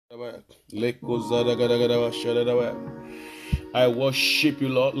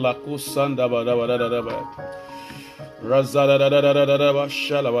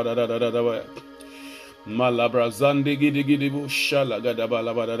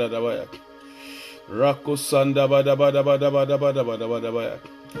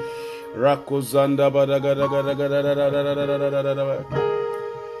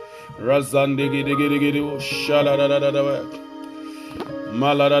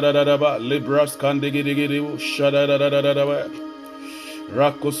Maladadadaba, Libras Kandigidigidibu, Shadadadadadaba,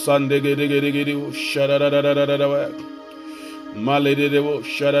 Rakusandigidigidigidibu, Shadadadadadaba, Malididibu,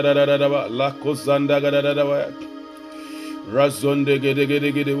 Shadadadadaba, Lakuzandagadadadaba,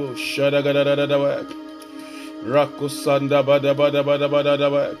 Razundigidigidigidibu, Shadagadadadaba,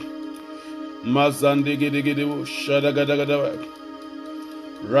 Rakusandabadabadabadabadaba, Mazandigidigidibu, Shadagadadadaba,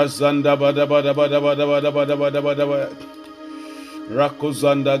 Razandabadabadabadabadabadabadabadabadaba,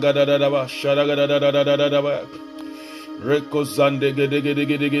 Rakuzanda gadadadaba, shadagadadadadadaba, Rekuzande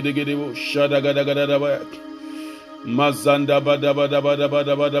gidigidigidigidigidibu, shadagadadadaba, Mazanda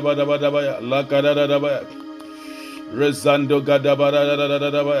badabadabadabadabadabadabadaba, lakadadadaba, Rezando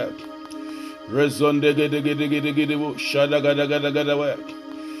gadabadadadadaba, Rezonde gidigidigidigidibu, shadagadadadaba,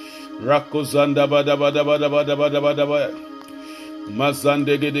 Rakuzanda badabadabadabadabadabadaba,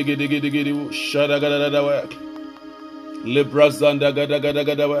 Mazande gidigidigidigidibu, shadagadadadaba, Librazanda gada gada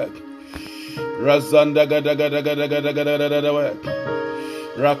gada wa, Razanda gada gada gada gada gada gada wa,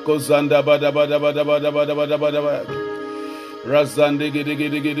 Rakozanda bada bada bada bada bada bada bada wa, Razandi gidi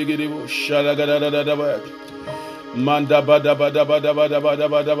gidi gidi gidi bu, Shala gada gada gada wa, Manda bada bada bada bada bada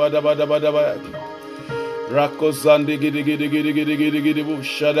bada bada bada bada wa, Rakozandi gidi gidi gidi gidi gidi gidi bu,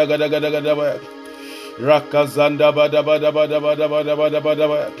 Shala gada gada gada wa, Rakazanda bada bada bada bada bada bada bada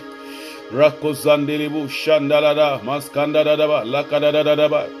wa. Rakozandilibu Shandalada, Maskandadaba,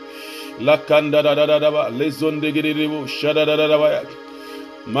 Lakadadadaba, Lakandadadaba, Lizundigiribu, Shadadadaba,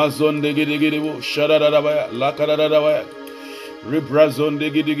 Mazundigiribu, Shadadadaba, Lakadadaba,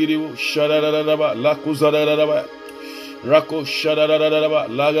 Ribrazundigiribu, Shadadadaba, Lakuzadadaba, Rako Shadadadaba,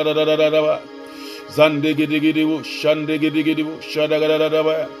 Lagadadadaba, Zandigiribu, Shandigiribu,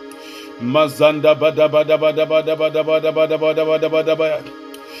 Shadadadaba, Mazanda Badabadabadabadabadabadabadabadabadabadabadabadabadabaya.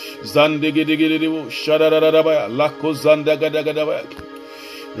 Zandigidigidibu, Shadadadabaya, Lako Zandagadagadabayak,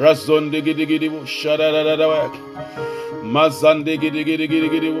 Razondigidigidibu, Shadadadadabayak,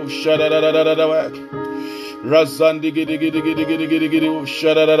 Mazandigidigidigidigidibu, Shadadadadabayak, Razandigidigidigidigidigidigidibu,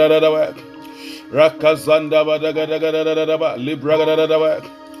 Shadadadadabayak, Rakazandabadagadagadagadaba, Libragadadabayak,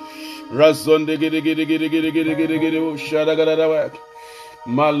 Razondigidigidigidigidigidigidigidibu, Shadadadadabayak,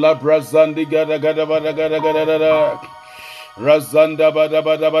 Malabrazandigadagadagadagadagadadabayak, Razanda bada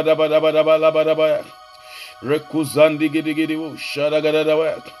bada bada bada bada bada bada bada, Rekuzandi gidi gidi bu, Shalagadada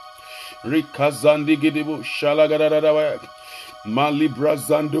bada, Rikazandi gidi bu, Shalagadada bada,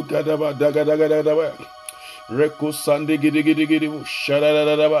 Malibrazando gada bada gada gada bada, Rekusandi gidi gidi gidi bu,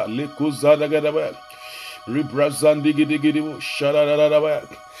 Shaladada bada, Likuzada gada bada, Ribrazandi gidi gidi bu, Shaladada bada,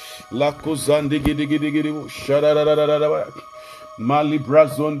 Lakuzandi gidi gidi gidi bu, Shaladada bada,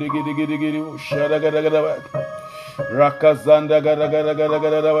 Malibrazondi gidi gidi gidi bu, Shalagadada bada. Rakazanda gada gada gada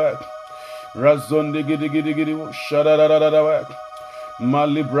gada gada, Razondi gidi gidi gidi bu, shada da da da da,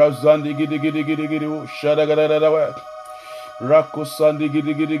 Malibrazandi gidi gidi gidi gidi bu, shada gada da da, Rakusandi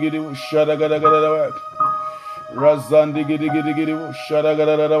gidi gidi gidi bu, shada gada gada da, Razandi gidi gidi gidi bu, shada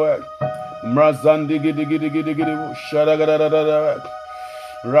gada da da, Mrazandi gidi gidi gidi gidi bu, shada gada da da,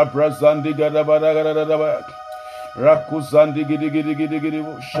 Rabrazandi gada bada gada da da, Rakuzandi gidi gidi gidi gidi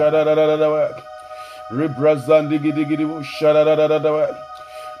bu, shada da da da. Ribrazandi gidi gidi bu, shadadadadada,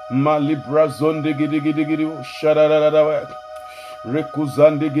 Malibrazonde gidi gidi gidi bu, shadadadadada,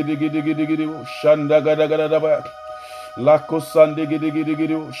 Rekuzandi gidi gidi gidi gidi bu, Shandagadagada, Lakosandi gidi gidi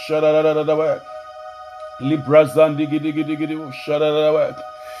gidi bu, shadadadadada, Librazandi gidi gidi gidi bu, shadadadada,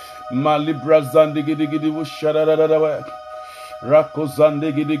 Malibrazandi gidi gidi bu, shadadadadada,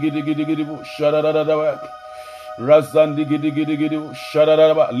 Rakozandi gidi gidi gidi gidi bu, shadadadadada, Razandi gidi gidi gidi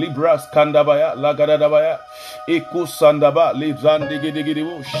shadadaba Libras kandabaya lagadabaya Iku sandaba Libzandi gidi gidi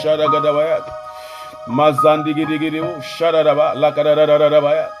shadagadabaya Mazandi gidi gidi shadadaba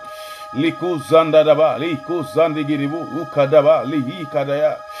lagadabaya Liku zandadaba Liku zandi gidi ukadaba lihi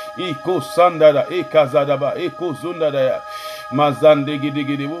kadaya Iku sandada ikazadaba Iku zundadaya Mazandi gidi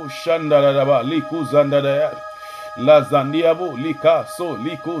gidi shandadaba Liku zandadaya Lazandiabu lika so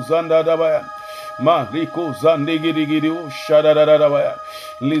liku zandadabaya Ma liku zandi gidi gidi shadadadabaya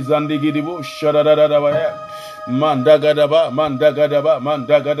Lizandi gidi shadadadabaya Mandagadaba Mandagadaba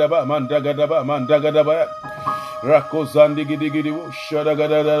Mandagadaba Mandagadaba Mandagadabaya Rakozandi gidi gidi bu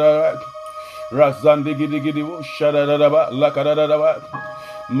shadagadadaba. Razandi gidi gidi bu shadadadaba lakadadaba.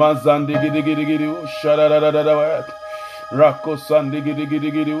 Mazandi gidi gidi gidi bu shadadadaba. Rakosandi gidi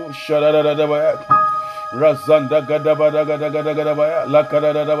gidi gidi bu shadadadaba. Razanda gadabada gadagada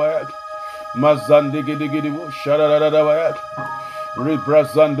lakadadaba. Mazandi gidi gidi bu shadadadaba.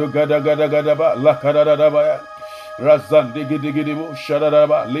 Ribrazando gadagada lakadadaba. Razandi gidi gidi bu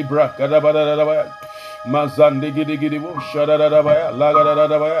shadadadaba libra gadabadadaba. Mazandi gidi gidi bu shadadadaba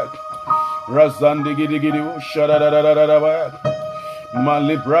lagadadaba. Razandi gidi gidi bu shadadadaba.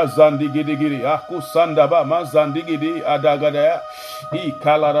 Malibra zandi gidi gidi akusanda ba mazandi gidi adagada I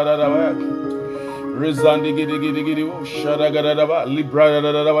kaladadaba. Rizandi gidi gidi gidi bu shadagadaba libra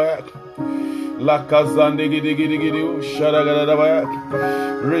dadaba. Lakazandi gidi gidi gidi bu shadagadaba.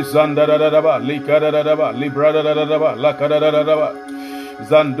 Rizanda dadaba likadadaba libra dadaba lakadadaba.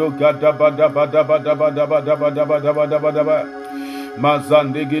 Zando gadaba daba daba daba daba daba daba daba daba daba.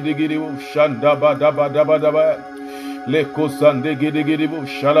 Mazande gidi gidi bu shanda ba daba daba daba. Leko sande gidi gidi bu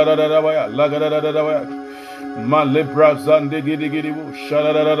shaladadaba ya lagadadaba. Malibra zande gidi gidi bu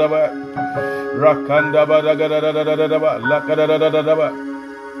shaladadaba. Rakanda ba dagadadaba lakadadaba.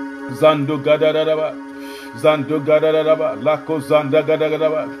 Zando gadadaba. Zando gadadaba lako zanda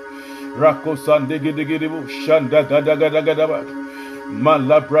gadadaba. Rako sande gidi gidi bu shanda gadadaba.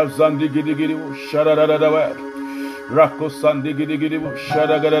 Malabra zandi gidi gidi bu shaladadaba. Rako sandi gidi gidi bu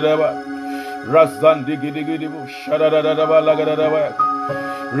shadagadadaba. Razandi gidi gidi bu shadadadaba lagadadaba.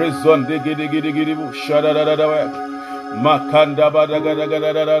 Rezondi gidi gidi gidi bu shadadadaba. Makanda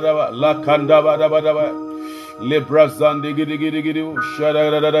badagadadaba lakanda badabadaba. Lebrazandi gidi gidi gidi bu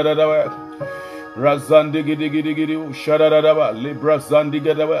shadadadaba. Razandi gidi gidi gidi bu shadadadaba. Lebrazandi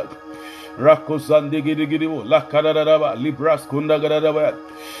gadaba. Rako zandi gidi gidi bu lakadadaba. Libras kunda gadadaba.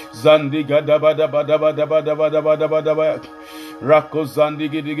 Zandi gadaba daba daba daba daba daba daba daba. Rako zandi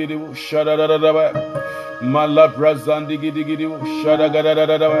gidi gidi bu shadadadaba. Malabra zandi gidi gidi bu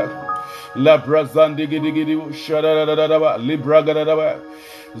shadagadadaba. Labra zandi gidi gidi bu shadadadaba. Libra gadadaba.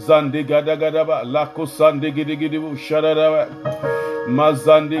 Zandi gadagadaba. Lako zandi gidi gidi bu shadadadaba.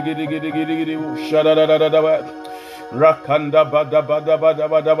 Mazandi gidi gidi gidi gidi bu shadadadaba. Rakanda bada bada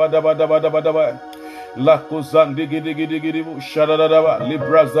bada bada bada bada bada bada bada. Lako zandi gidi gidi gidi bu shadadadaba.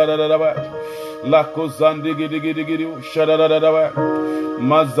 Libra zadadadaba. Lako zandi gidi gidi gidi bu shadadadaba.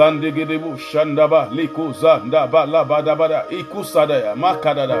 Mazandi gidi bu shandaba. Liku zandaba labada bada. Iku sadaya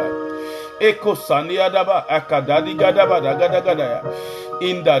makadadaba. Eko saniyadaba akadadi gadaba dagadagada.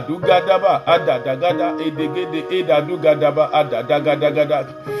 Inda dugadaba adadagada edegede edadugadaba adadagadagada.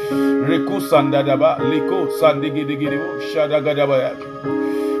 Reku sandadaba liko sandigidi shadagadaba ya.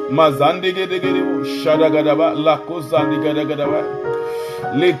 Mazandigidi shadagadaba lako zandigadaba.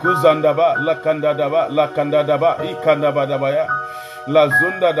 Liku zandaba lakandadaba lakandadaba ikandabadaba ya. La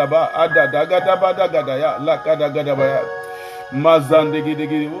zundadaba adadagadaba dagadaya lakadagadaba ya.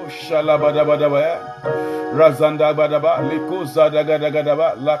 Mazandigidi shalabadabadaba ya. Razanda badaba liko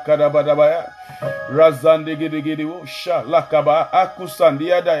zadagadaba lakadabadaba ya. Razandi gidi gidi sha lakaba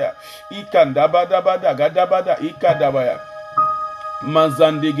akusandi adaya ikandaba daba daga daba da ikadabaya.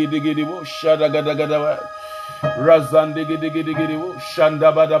 Mazandi gidi gidi shada gada gada baya. Razandi gidi gidi gidi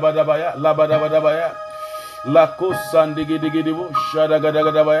shanda daba daba ya labada daba ya. Lakusandi gidi gidi shada gada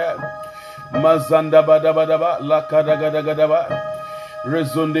gada baya. Mazanda badaba daba lakada gada gada ba.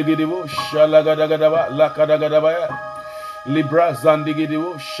 Rezundi gidi shala gada gada ba lakada gada baya. Libra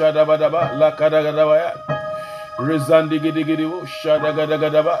zandigidibu shadabadaba lakadagadaba. Rizandigidigidibu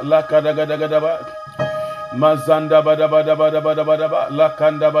shadagadagadaba lakadagadaba. Mazanda badabadabadabadabadaba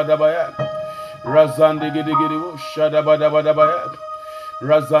lakandabadabaya. Razandigidigidibu shadabadabadabaya.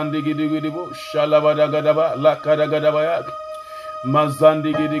 Razandigidigidibu shalabadagadaba lakadagadabaya.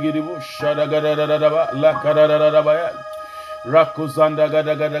 Mazandigidigidibu shadagadadadaba lakadadadabaya.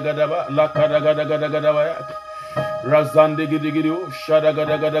 Rakuzandagadagadaba lakadagadabaya. Razandi gidi gidi shada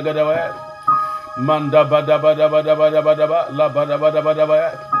gada gada gada baya. Manda bada bada bada bada bada ba la bada bada bada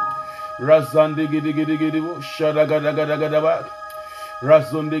baya. Razandi gidi gidi gidi shada gada gada gada baya.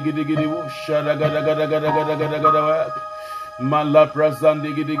 Razundi gidi gidi shada gada gada gada gada gada gada baya. Mala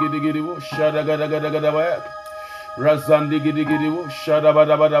razandi gidi gidi gidi shada gada gada gada baya. Razandi gidi gidi shada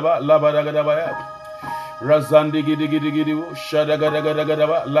bada bada ba la bada gada baya. Razandi gidi gidi gidi shada gada gada gada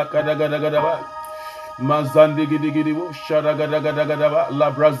ba la gada gada gada baya. Mazandi gidi gidi shada gada gada gada ba la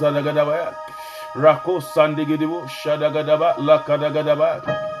braza gada ba. Rako sandi gidi shada gada ba la gada gada ba.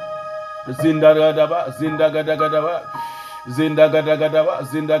 Zinda gada ba zinda gada gada ba. Zinda gada gada ba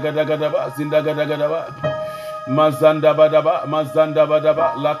zinda gada gada ba zinda gada gada ba. Mazanda bada ba mazanda bada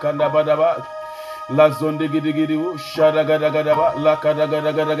ba la kanda bada ba. La zonde gidi gidi wu shada gada gada ba la kada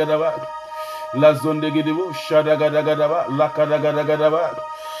gada gada gada ba. La zonde gidi wu shada gada gada ba la kada gada gada ba.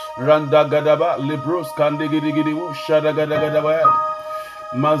 Randa gada ba libros kande gidi gidi wu shada gada gada ba.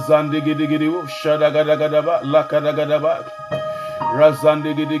 Mazande gidi gidi wu shada gada gada ba la kada gada ba.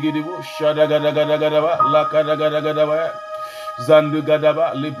 Razande gidi gidi wu shada gada gada gada ba la kada gada gada ba. Zandu gada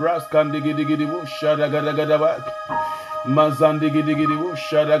ba libras kande gidi gidi wu shada gada gada ba. Mazandi gidi gidi wu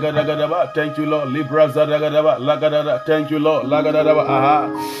shada gada gada ba. Thank you Lord. Libra zada gada ba la gada da. Thank you Lord. La gada da ba. Aha.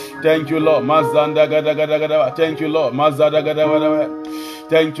 Thank you Lord. Mazanda gada gada gada ba. Thank you Lord. Mazada gada gada ba.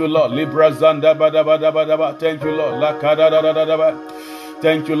 Thank you Lord. Libra zanda bada bada bada ba. Thank you Lord. La kada da da da ba.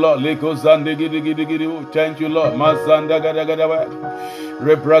 Thank you Lord. Liko zandi gidi gidi gidi wu. Thank you Lord. Mazanda gada gada ba.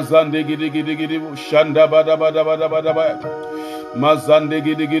 Rebrazande gidi gidi gidi wu. Shanda bada bada bada bada ba. Mazande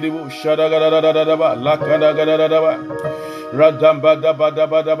gidi gidi wu. Shada gada da da da ba. La kada gada da da ba. Radam bada bada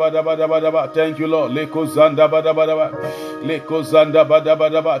bada bada bada bada ba. Thank you Lord. Leko zanda bada bada ba. Leko zanda bada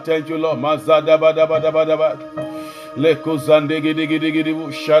bada ba. Thank you Lord. Mazada bada bada bada ba. Leko zande gidi gidi gidi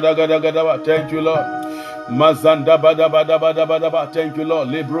wu. Shada gada gada ba. Thank you Lord. Mazanda bada bada bada bada ba. Thank you Lord.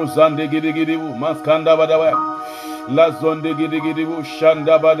 Libro zande gidi gidi wu. Maskanda bada ba. La zonde gidi gidi wu.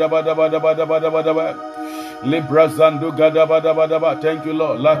 Shanda bada bada bada bada bada bada ba. Libra zandu gada bada bada ba. Thank you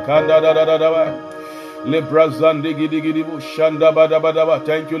Lord. La kanda da da da da ba. Libra zandi gidi gidi bu shanda bada bada ba.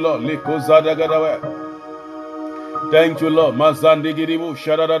 Thank you Lord. Liko zada gada ba. Thank you Lord. Mazandi gidi bu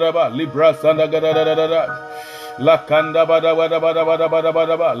shada da da ba. Libra zanda gada da da da da. La kanda bada bada bada bada bada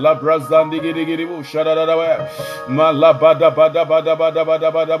bada ba. La brazandi gidi gidi bu shada da da ba. Ma la bada bada bada bada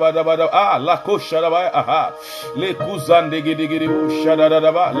bada bada bada bada. Ah la ko shada ba. Aha. Le kuzandi gidi gidi bu shada da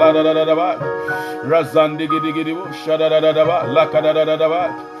da ba. La da da da ba. Razandi gidi gidi bu shada da da ba. La kada da da ba.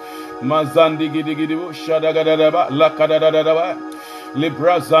 Mazandi gidi gidi bu shada gada da ba la kada da da ba.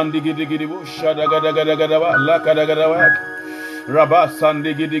 Libra zandi gidi gidi bu shada gada gada gada ba la kada gada ba. Rabba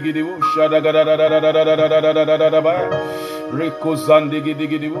sandi gidi gidi bu shada gada da da da da da da da da da da ba. Riko zandi gidi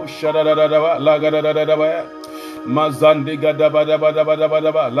gidi bu shada da da da ba la gada da da da ba. Mazandi gada ba da ba da ba da ba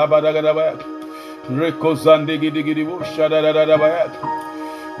da ba la ba da gada ba. Riko zandi gidi gidi bu shada da da da ba.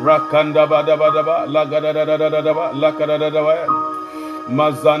 Rakanda ba da ba da ba la gada da da da da ba la kada da da ba.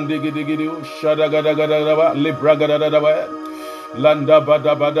 Mazandi gidi gidi shada gada gada gada libra gada gada ba landa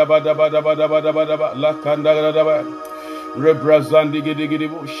bada bada bada bada bada bada bada ba la kanda gada ba rebrazandi gidi gidi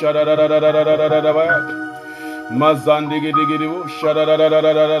shada da da da da da da da ba mazandi gidi gidi shada da da da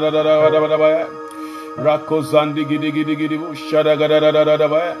da da da da da ba rakozandi gidi gidi gidi shada gada da da da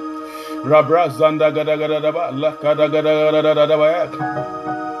ba rabrazanda gada gada da ba la kada gada gada da da ba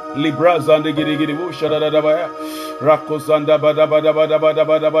Libra zande gidi gidi bu shada da da ba. Rako zanda bada bada bada bada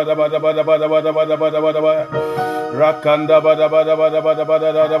bada bada bada bada bada bada bada bada bada ba. Rakanda bada bada bada bada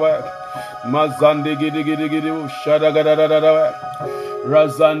bada da ba. Mazande gidi gidi gidi bu shada gada da da ba.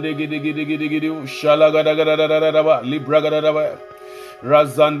 Razande gidi gidi gidi gidi bu shala gada gada da da ba. Libra gada da ba.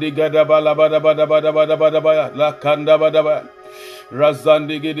 Razande gada bala bada bada bada bada bada ba. La kanda bada ba.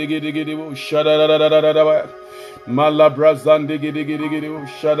 Razande gidi gidi gidi bu shada da da da da ba. Malabra zandi gidi gidi gidi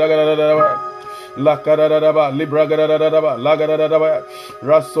shada gada da da ba la kada da da ba libra gada da da ba la gada da da ba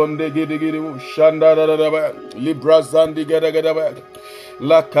rasonde gidi gidi shanda da da ba libra zandi gada gada ba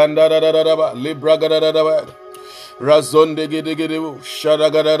la kanda da da da ba libra gada da da ba razonde gidi gidi shada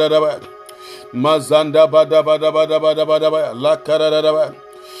gada da da ba mazanda bada bada bada bada bada ba la kada da da ba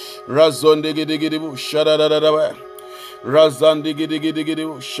razonde gidi gidi shada da da ba razandi gidi gidi gidi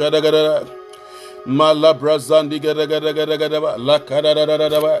shada gada da Mala brazandi gada gada gada gada ba la kada da da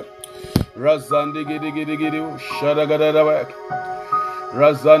da ba razandi gidi gidi gidi shada gada da ba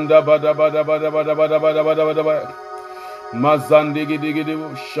razanda bada bada bada bada bada bada bada bada ba mazandi gidi gidi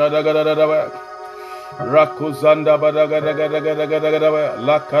shada gada da da ba rakuzanda bada gada gada gada gada gada ba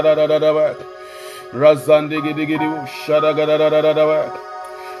la kada da da da ba razandi gidi gidi shada gada da da da ba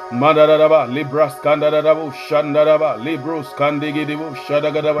mada da da ba libras kanda da da bu shanda da ba libros kandi gidi shada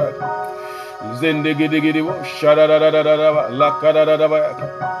gada ba Zende gidi gidi shada da da da da da la kada da da ba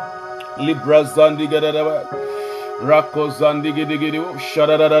libra zandi gada da ba rako zandi gidi gidi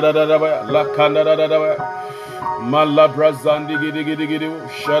shada da da da da ba la kanda da da da ba malabra zandi gidi gidi gidi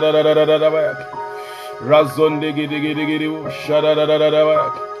shada da da da da ba razonde gidi gidi gidi shada da da da ba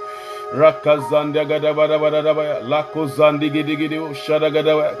rakazanda gada bada bada da ba lako zandi gidi gidi shada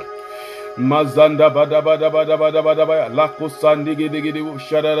gada ba mazanda bada bada bada bada bada ba lako sandi gidi gidi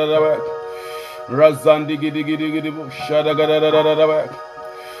shada da da ba razandi gidi gidi gidi shada gada da da da ba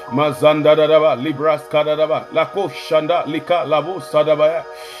mazanda da da ba libras kada da ba lako shanda lika labu sada ba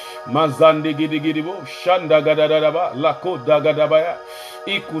Mazandi gidi gidi bu shanda gada da da ba la ko da gada ba ya.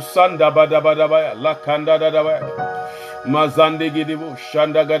 Ikusanda bada bada ba ya la kanda da da ba ya. Mazandi gidi bu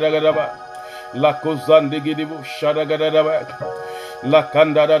shanda gada gada ba. La ko zandi gidi bu shada gada da ba ya. La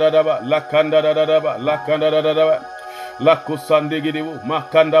kanda da da da ba la kanda da da da ba la kanda da da da ba. La kusandi gidi bu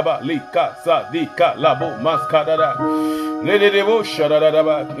makanda ba lika sa dika la bu maskada da. Ne de bu shada da da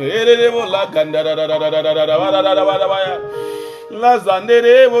ba. Ne de bu la kanda da da da da da da da ba da da ba ya. La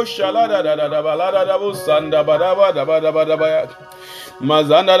zandere bo shala da da da da ba la da da bo sanda ba da ba da ba da ba da ba ya.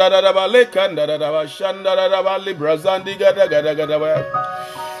 Mazanda da da da ba le kanda da da ba shanda da da ba libra zandi ga da ga da ga da ba ya.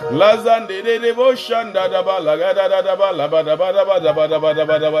 La zandere bo shanda da ba la ga da da da ba la ba da ba da ba da ba da ba da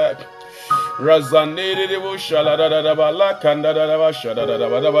ba da ba ya. Razandere bo shala da da da ba la kanda da da ba shada da da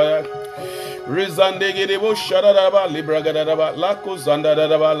ba da ba ya. Rizande gede bo shada da ba libra gada da ba la ko zanda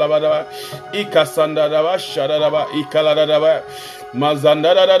da ba la ba da ba ikasanda da ba shada da ba ikala da ba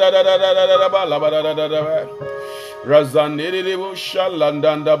mazanda da da ba la ba da ba razande de bo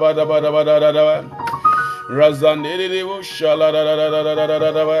shalanda da ba da ba da ba da ba razande de bo shala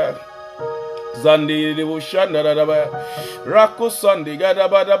da ba zandi de bo shanda da ba rako sandi gada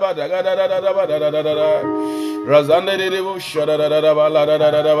ba da ba da gada da ba da razande de bo shada da ba la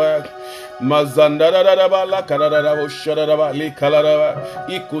da ba mazanda da ba la kada da bo shada da ba li kala da ba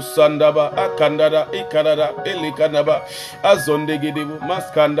ikusanda ba akanda da ikada da elikanda ba azonde gidi bu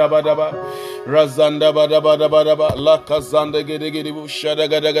maskanda ba da ba razanda ba da ba la kazanda gidi bu shada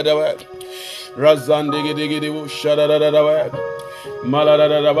gada ba razande gidi bu shada da ba mala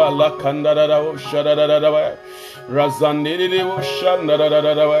da ba la kanda da bu shada da ba razande gidi bu shanda da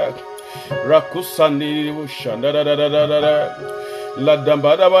ba rakusandi bu shanda da la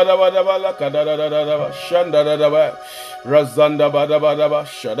damba da ba la kada da ba shanda da ba razanda ba ba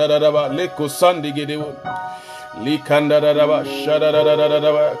shada da ba leko sandi gede li kanda da ba shada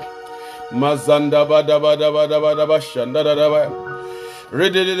da ba mazanda ba ba shanda da ba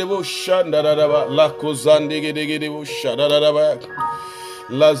rede bu shanda da ba la ko zandi gede bu shada da ba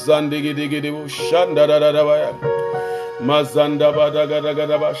la zandi gede bu shanda da ba mazanda ba da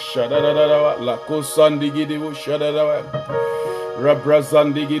ba shada da ba la ko sandi gede bu shada da ba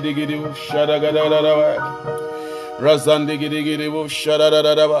Rabrazandi gidi bu shada gada da ba razandi gidi bu shada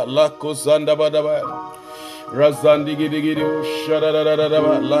da ba la kozanda ba da ba razandi gidi bu shada da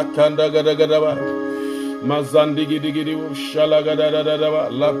ba la kanda gada ba mazandi gidi bu shala gada da ba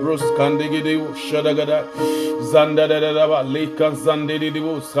la brus kandi gidi bu shada gada zanda da ba likan zandi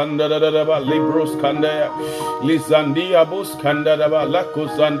bu sanda da ba libros kanda li zandi abus kanda da ba la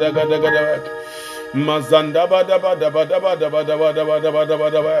kozanda gada ba mazanda ba da ba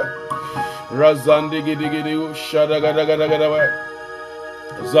razandi gidi bu shada gada ba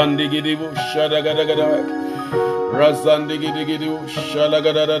zandi gidi bu shada gada ba razandi gidi bu shala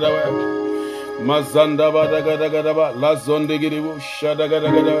gada ba mazanda ba da ba la zonde gidi bu shada gada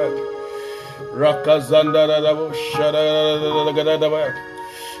ba rakazanda da bu shada gada ba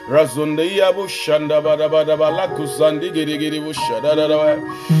razonde ya bu shanda ba da la kuzandi gidi bu shada da ba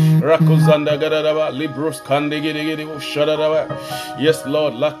rakuzanda gada ba libros kandi gidi bu shada da ba yes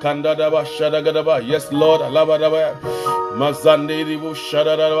lord la kanda da ba shada gada ba yes lord la ba da ba mazande bu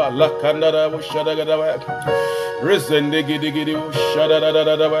shada da ba la kanda da bu shada gada ba rezende gidi bu shada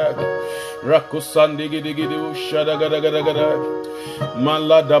da ba rakusandi gidi bu shada gada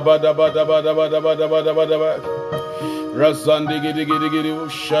mala da ba da ba razandi gidi bu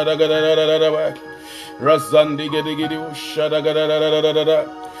shada gada ba razandi gidi bu shada gada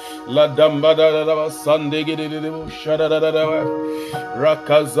la damba da ba sandi gidi bu shada ba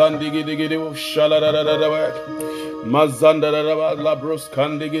rakazandi gidi bu shada ba mazanda da ba la bros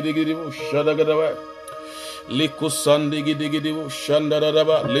kandi gidi bu shada gada ba likusandi gidi bu shanda da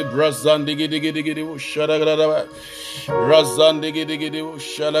ba librazandi gidi bu shada gada ba razandi gidi bu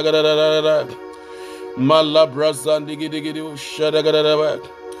shada gada mala brazandi gidi bu shada gada ba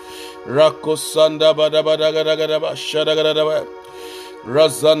rakosanda ba da ba shada gada ba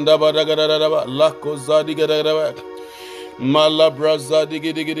razanda ba da ba lakozadi gada ba mala brazadi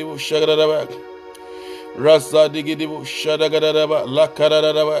gidi bu shada gada ba razadi gidi bu shada gada ba la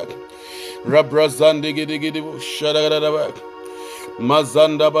karada ba rabrazandi gidi bu shada gada ba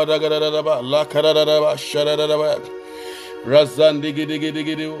mazanda ba da ba la karada ba shada gada ba razandi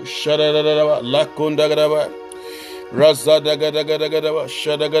gidi bu shada gada ba la kunda gada ba razada gada ba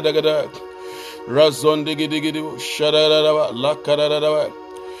shada gada razondi gidi bu shada gada ba la karada ba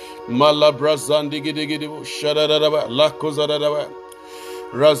mala brazandi gidi bu shada gada ba la kozada ba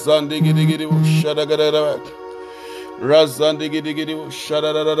razandi gidi bu shada gada ba razandi gidi bu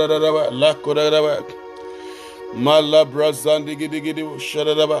shada ba la koda ba Mala brazandi gidi gidi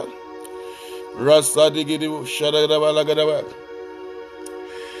shadadaba. Rasa digidi shadadaba lagadaba.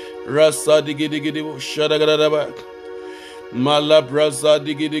 Rasa digidi gidi shadadaba. Mala braza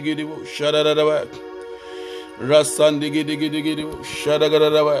digidi gidi shadadaba. Rasandi gidi gidi gidi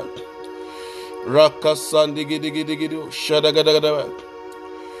shadagadaba. Rakasandi gidi gidi gidi shadagadaba.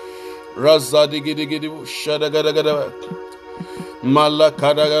 Raza digidi gidi shadagadaba. Mala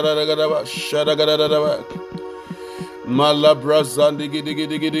kadagadagadaba shadagadaba. Mala brazandi gidi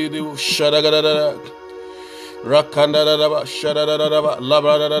gidi gidi gidi shadagadaba. Rakandadaba shadadaba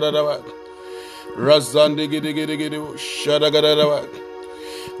labradadaba. Razandi gidi gidi gidi shadagadaba.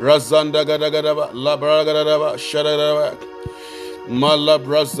 Razanda gadagadaba labragadaba shadadaba. Mala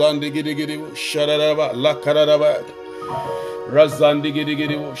brazandi gidi gidi shadadaba lakadadaba. Razandi gidi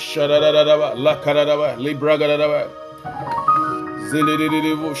gidi shadadaba lakadadaba libragadaba.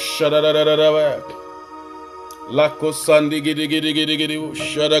 Zindidi shadadaba. Lakosandi gidi gidi gidi gidi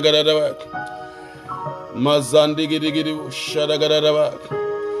shadagadaba. Mazandi gidi gidi shadagadaba.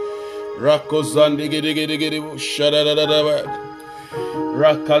 Rakozandi gidi gidi gidi shadagadaba.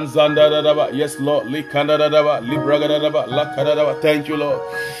 Rakanzanda. Yes, Lord. Likandadaba, Libragadaba, Lakadaba. Thank you, Lord.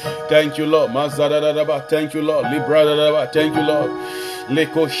 Thank you, Lord. Mazadadaba. Thank you, Lord. Libradadaba. Thank you, Lord.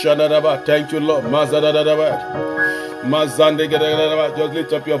 Leko Shadadaba. Thank you, Lord. Mazadadaba. Mazandegadaba. Just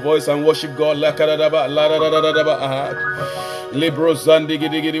lift up your voice and worship God. Lakadadaba. Ladadadaba. Libro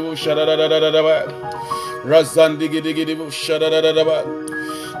Zandigidigidibu Shadadadaba. Razandigidigidibu Shadadadaba.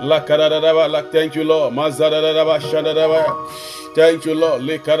 Lakadadaba. Thank you, Lord. Mazadadaba. Shadadaba. Thank you, Lord.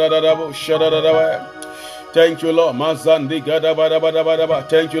 Likadadadaba. Shadadadaba. Thank you, Lord. Mazandigadabadabadabadaba.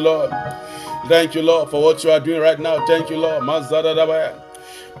 Thank you, Lord. Thank you, Lord, for what you are doing right now. Thank you, Lord. Mazadadaba.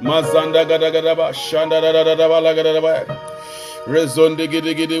 Mazandagadagaba. Shandadadadaba. Lagadadaba.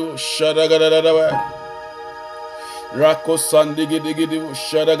 Rezondigidigidibu Shadagadadaba. Rakosandigidigidibu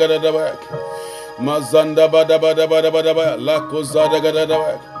Shadagadadaba. Mazanda bada bada bada bada bada la kozada gada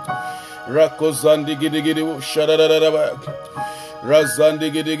da rakozandi gidi gidi shada da da ba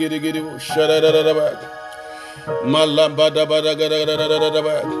razandi gidi gidi gidi shada da da ba malamba da bada gada gada da da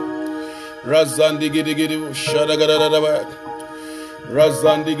ba razandi gidi gidi shada gada da da ba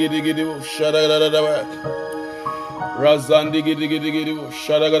razandi gidi gidi shada gada da ba razandi gidi gidi gidi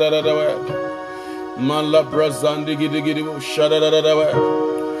shada gada da ba malla razandi gidi gidi shada da da ba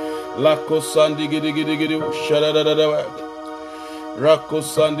Lako sandi gidi gidi gidi shada da da da. Rako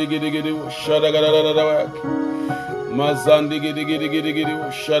sandi gidi gidi shada da da da da. Mazandi gidi gidi gidi gidi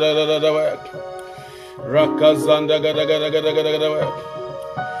shada da da da. Rakazanda gada gada gada gada gada.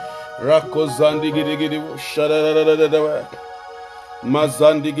 Rako zandi gidi gidi shada da da da da.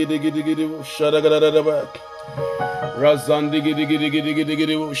 Mazandi gidi gidi gidi shada da da da. Razandi gidi gidi gidi gidi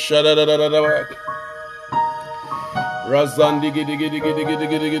gidi shada da da da. Razandi gidi gidi gidi gidi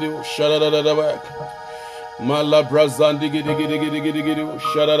gidi gidi shada da da da. Mala brazandi gidi gidi gidi gidi gidi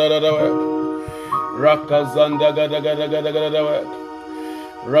shada da da da. Rakazanda gada gada gada gada da.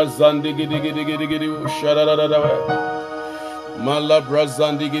 Razandi gidi gidi gidi gidi shada da da da. Mala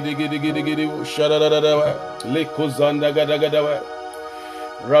brazandi gidi gidi gidi gidi shada da da da. Likozanda gada gada.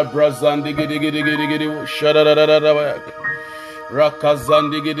 Rabrazandi gidi gidi gidi gidi shada da da da.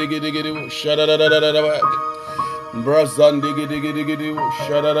 Rakazandi gidi gidi gidi shada da da da da. Brazandi gidi gidi gidi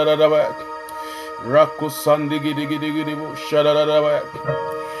shada da da da. Rakusandi gidi gidi gidi shada da da da.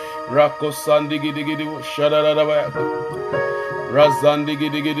 Rakusandi gidi gidi shada da da da. Razandi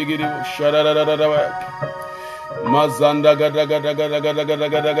gidi gidi gidi shada da da da. Mazanda gada gada gada gada gada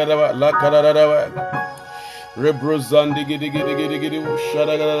gada gada la kada da da. Rebrozandi gidi gidi gidi gidi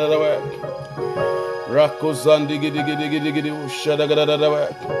shada da da da. Rakusandi gidi gidi gidi gidi shada da da da.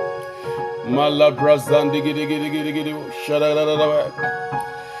 Mala brazandi gidi gidi gidi gidi shada da da da.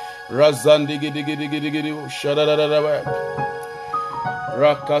 Razandi gidi gidi gidi gidi shada da da da.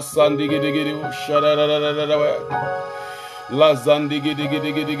 Rakasandi gidi gidi shada da da da da. Lazandi gidi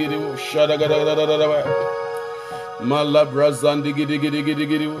gidi gidi gidi shada da da da da. Mala brazandi gidi gidi gidi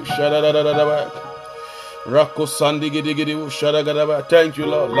gidi shada da da da. Rakosandi gidi gidi shada da da. Thank you,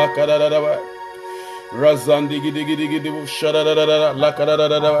 Lord. La kada da da. Razandi gidi gidi gidi shada da da da. La kada da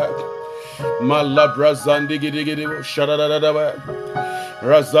da. Mala brazandi gidi gidi shada da da da.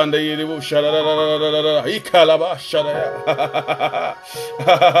 Razanda gidi shada da da da da. Ikalaba shada ya.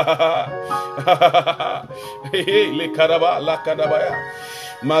 Le kadaba la kadaba ya.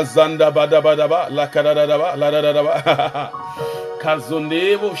 Mazanda bada bada ba la kada da ba la da da ba.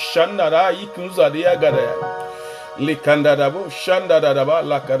 Kazundevo shanda da ikunza dia gada ya. Le kanda da bo shanda da ba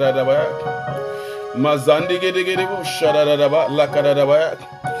la kada da ba. Mazandi gidi gidi shada da ba la kada da ba.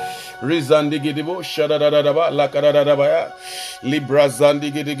 Rizandigidibu shadadadaba lakadadabaya. Libra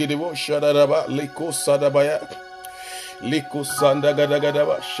zandigidigidibu shadadaba liku sadabaya. Liku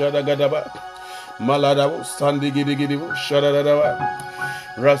sandagadagadaba shadagadaba. Maladabu sandigidigidibu shadadadaba.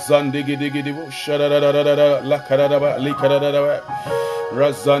 Razandigidigidibu shadadadadada lakadadaba likadadadaba.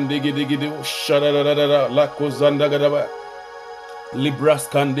 Razandigidigidibu shadadadada lakuzandagadaba. Libras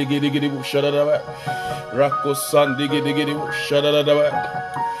kandigidigidibu shadadaba. Rakosandigidigidibu shadadadaba.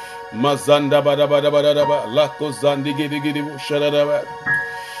 Mazanda bada bada bada daba, lako zandi gidi gidi bu shada daba,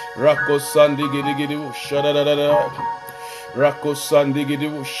 rako sandi gidi gidi bu shada daba, rako sandi gidi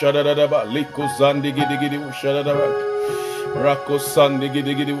bu shada daba, liko zandi gidi gidi bu shada daba, rako sandi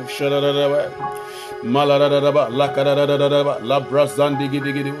gidi gidi bu shada daba, malada daba, lakada daba, labra zandi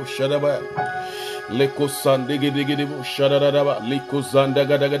gidi gidi bu shada daba, liko sandi gidi gidi bu shada daba, liko zanda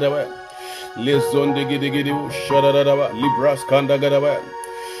gada gada daba, lezondi gidi gidi bu shada daba, libras kanda gada daba.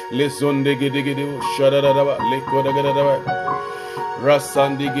 Les onde gidi gidi shada daba leko da gada daba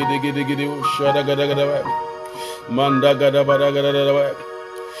rasandi gidi gidi gidi shada gada daba manda gada bada gada daba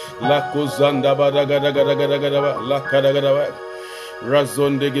la kozanda bada gada gada gada daba la kada gada daba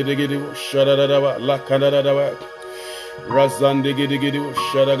razonde gidi gidi shada daba la kada daba razande gidi gidi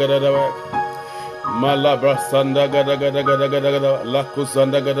shada gada daba malabra sanda gada gada gada gada la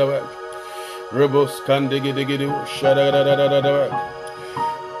kozanda gada daba rebos kande gidi gidi shada gada daba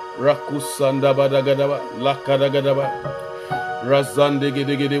Rakusanda badagadaba, lakadagadaba, razande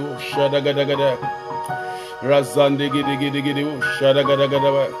gidigidibu, shadagadagada, razande gidigidigidibu,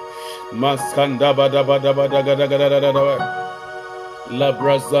 shadagadagadaba, maskanda badabadabadagadagadagadaba,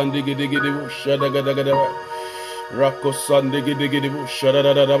 labrazande gidigidibu, shadagadagadaba, rakosande gidigidibu,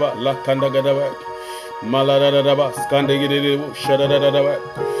 shadadadadaba, lakandagadaba, maladadadaba, skande gidigidibu, shadadadadaba,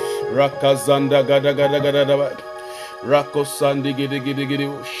 rakazanda gadagadagadaba, Rako sandi gidi gidi gidi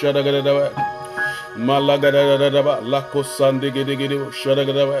shadagada daba malagada daba lako sandi gidi gidi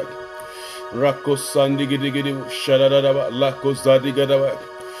shadagada daba rako sandi gidi gidi shadagada daba lako zadi gada daba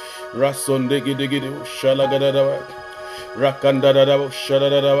rasonde gidi gidi shalagada daba rakanda daba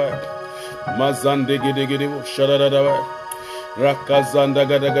shadagada daba mazande gidi gidi shadagada daba rakazanda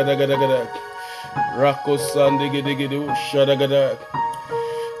gada gada gada gada rako sandi gidi gidi shadagada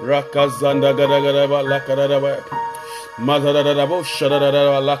rakazanda gada gada daba lakada daba Mazadadabo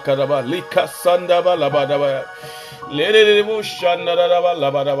shadadadaba lakadaba likasandaba labadaba lerebo shandadaba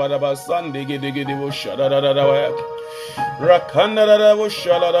labadaba sandigidigidibo shadadadaba rakandadabo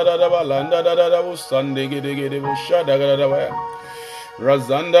shadadadaba landadadabo sandigidigidibo shadagadaba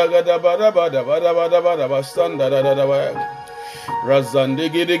razandagadaba dabadabadabadaba sandadadaba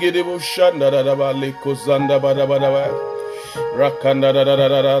razandigidigidibo shandadadaba likozandaba dabadaba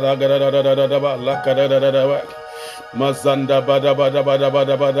rakandadadadaba lakadadadaba Mazanda bada bada bada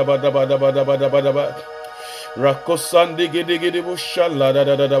bada bada bada bada bada bada bada bada Rakosandi gidi gidi bu shalla da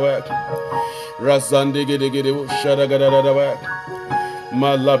da da da ba Razandi gidi gidi bu shada da da da da ba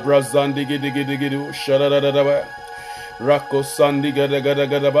Malabrazandi gidi gidi gidi bu shada da da da ba Rakosandi gada gada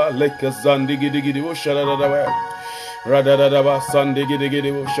gada ba Lekazandi gidi gidi bu shada da da ba Rada da da ba sandi gidi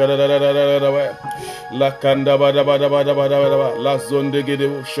gidi bu shada da da da da da ba Lakanda bada bada bada bada bada ba Lazonde gidi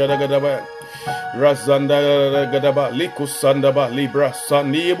bu shada gada ba Razanda gadaba likusanda ba libra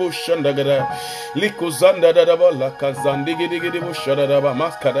sani bu shanda gada likuzanda da ba la kazandi gidi gidi bu shada da ba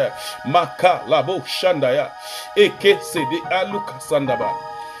maskada maka la bu shanda ya eke sedi aluka sanda ba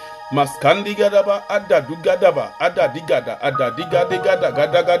maskandi gada ba ada dugada ba ada digada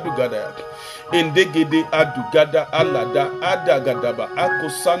gada gadu gada inde gidi adugada alada ada gada ba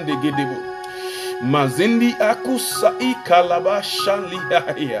akusandi gidi bu mazindi akusa ikalaba shanli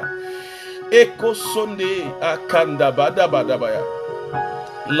ya Eko sonde akanda badabadabaya.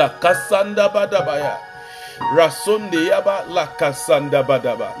 La kasanda badabaya. Rasonde yaba la kasanda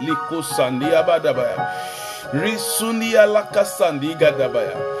badaba. Liko sandi yabadabaya. Risundi ya la kasandi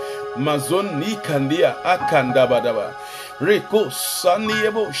gadabaya. Mazon ni kandia akanda badaba. Reko sandi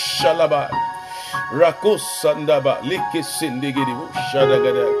yebo shalaba. Rako sandaba like sindi gidibu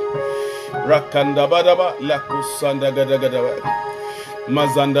shadagada. Rakanda badaba lako sanda gadagada.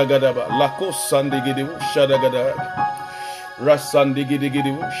 Mazanda gadaba lako sandi gidibu shada gadaba rasandi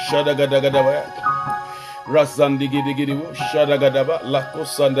gidibu shada gadaba rasandi gidibu shada gadaba lako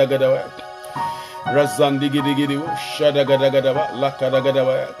sanda gadaba rasandi gidibu shada gadaba lakada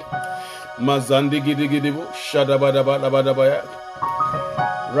gadaba mazandi gidibu shada badaba labadaba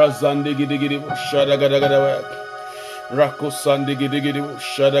rasandi gidibu shada gadaba rako sandi gidibu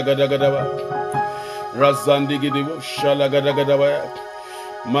shada gadaba rasandi gidibu shala gadaba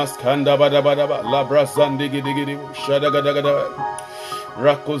Maskanda bada bada ba labra zandi gidi gidi shada gada gada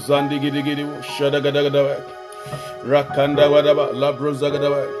Rakozandi gidigidibu shadagadagadawa. Rakanda wadaba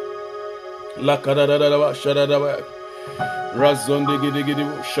labrozagadaba. Lakadadadaba shadadaba. Razondi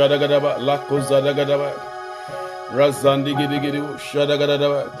gidigidibu shadagadaba lakozadagadaba. Razandi gidigidibu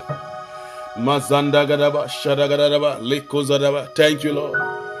shadagadaba. Mazanda gadaba shadagadaba likozadaba. Thank you, Lord.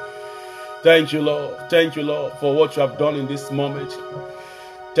 Thank you, Lord. Thank you, Lord, for what you have done in this moment.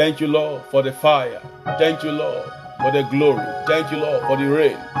 Thank you, Lord, for the fire. Thank you, Lord, for the glory. Thank you, Lord, for the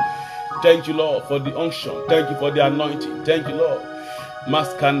rain. Thank you, Lord, for the unction. Thank you for the anointing. Thank you, Lord.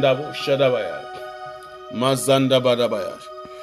 Maskandabo Shadabaya. Mazanda Badabaya.